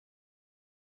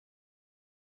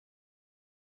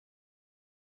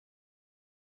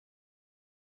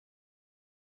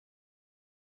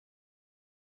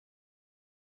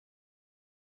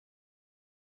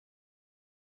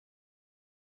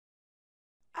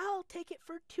I'll take it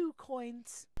for 2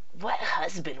 coins. What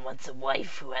husband wants a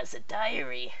wife who has a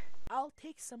diary? I'll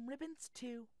take some ribbons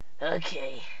too.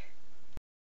 Okay.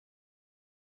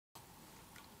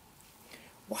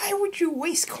 Why would you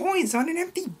waste coins on an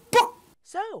empty book?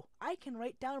 So, I can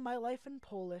write down my life in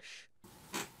Polish.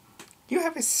 You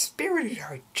have a spirited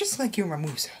heart, just like your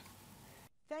Mamusa.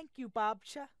 Thank you,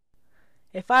 Babcia.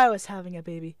 If I was having a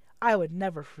baby, I would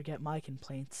never forget my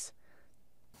complaints.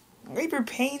 Labor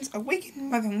pains awaken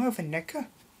mother love, Aneka.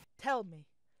 Tell me,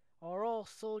 are all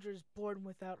soldiers born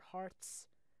without hearts?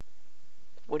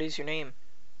 What is your name?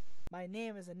 My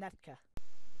name is Anetka.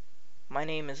 My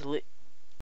name is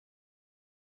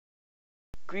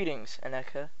Greetings,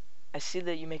 Aneka. I see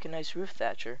that you make a nice roof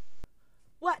thatcher.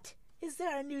 What? Is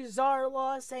there a new Tsar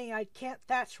law saying I can't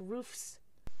thatch roofs?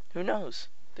 Who knows?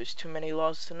 There's too many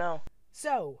laws to know.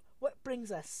 So, what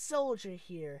brings a soldier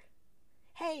here?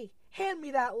 Hey, hand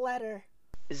me that letter.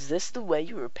 Is this the way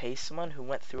you repay someone who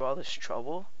went through all this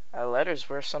trouble? A letter's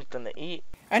worth something to eat.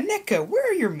 Aneka, where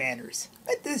are your manners?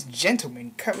 Let this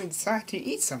gentleman come inside to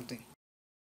eat something.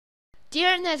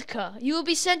 Dear Netka, you will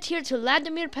be sent here to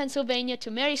Vladimir, Pennsylvania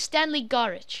to marry Stanley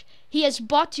Gorich. He has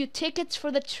bought you tickets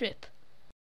for the trip.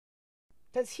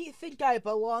 Does he think I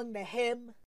belong to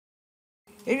him?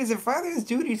 It is a father's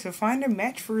duty to find a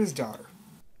match for his daughter.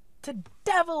 To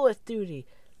devil with duty.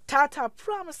 Tata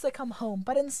promised to come home,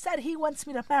 but instead he wants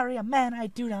me to marry a man I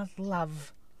do not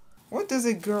love. What does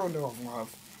a girl know of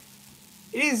love?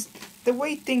 It is the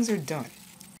way things are done.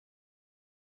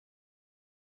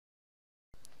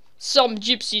 Some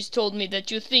gypsies told me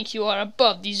that you think you are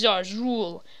above the Tsar's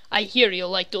rule. I hear you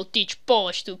like to teach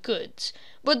Polish to kids,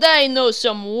 but I know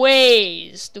some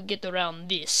ways to get around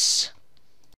this.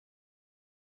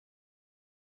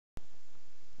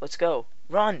 Let's go.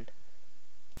 Run!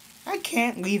 I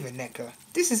can't leave Aneka.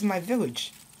 This is my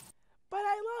village. But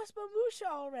I lost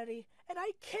Mamusha already, and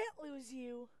I can't lose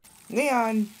you.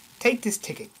 Leon, take this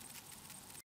ticket.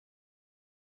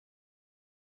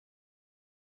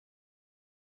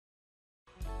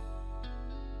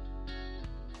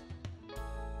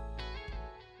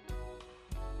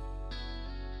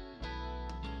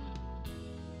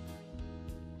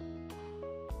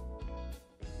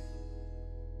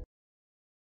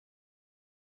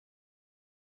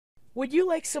 Would you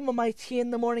like some of my tea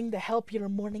in the morning to help your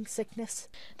morning sickness?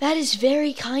 That is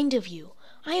very kind of you.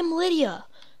 I am Lydia.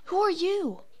 Who are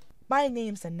you? My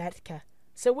name's Anetka.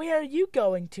 So where are you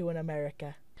going to in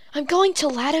America? I'm going to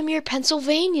Vladimir,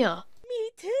 Pennsylvania. Me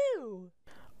too.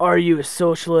 Are you a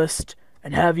socialist?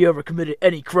 And have you ever committed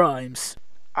any crimes?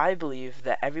 I believe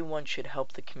that everyone should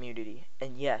help the community,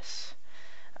 and yes,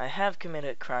 I have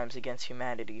committed crimes against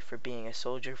humanity for being a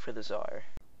soldier for the Tsar.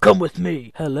 Come with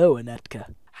me. Hello,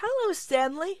 Anetka. Hello,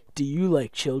 Stanley. Do you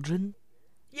like children?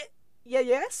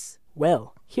 Yes?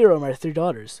 Well, here are my 3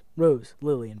 daughters, Rose,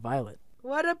 Lily, and Violet.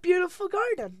 What a beautiful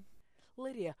garden.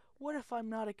 Lydia, what if I'm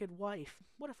not a good wife?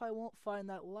 What if I won't find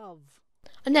that love?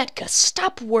 Anetka,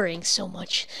 stop worrying so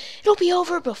much. It'll be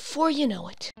over before you know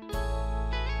it.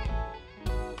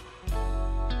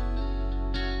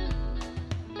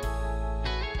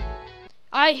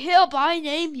 I hereby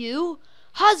name you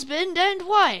husband and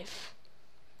wife.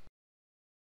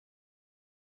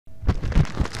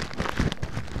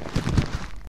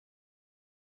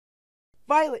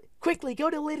 Violet, quickly, go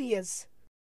to Lydia's.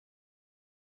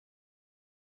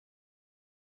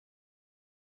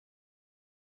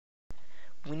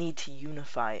 We need to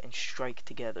unify and strike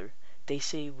together. They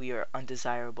say we are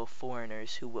undesirable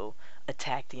foreigners who will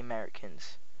attack the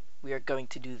Americans. We are going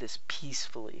to do this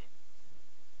peacefully.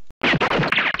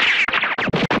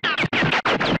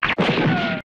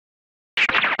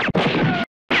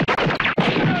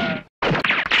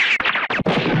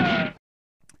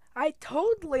 I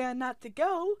told Leon not to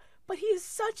go, but he is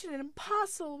such an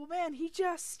impossible man, he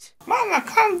just... Mama,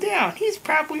 calm down. He's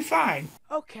probably fine.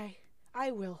 Okay, I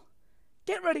will.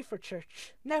 Get ready for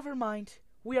church. Never mind.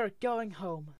 We are going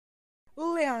home.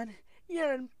 Leon,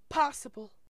 you're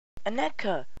impossible.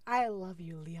 Anetka! I love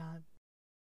you, Leon.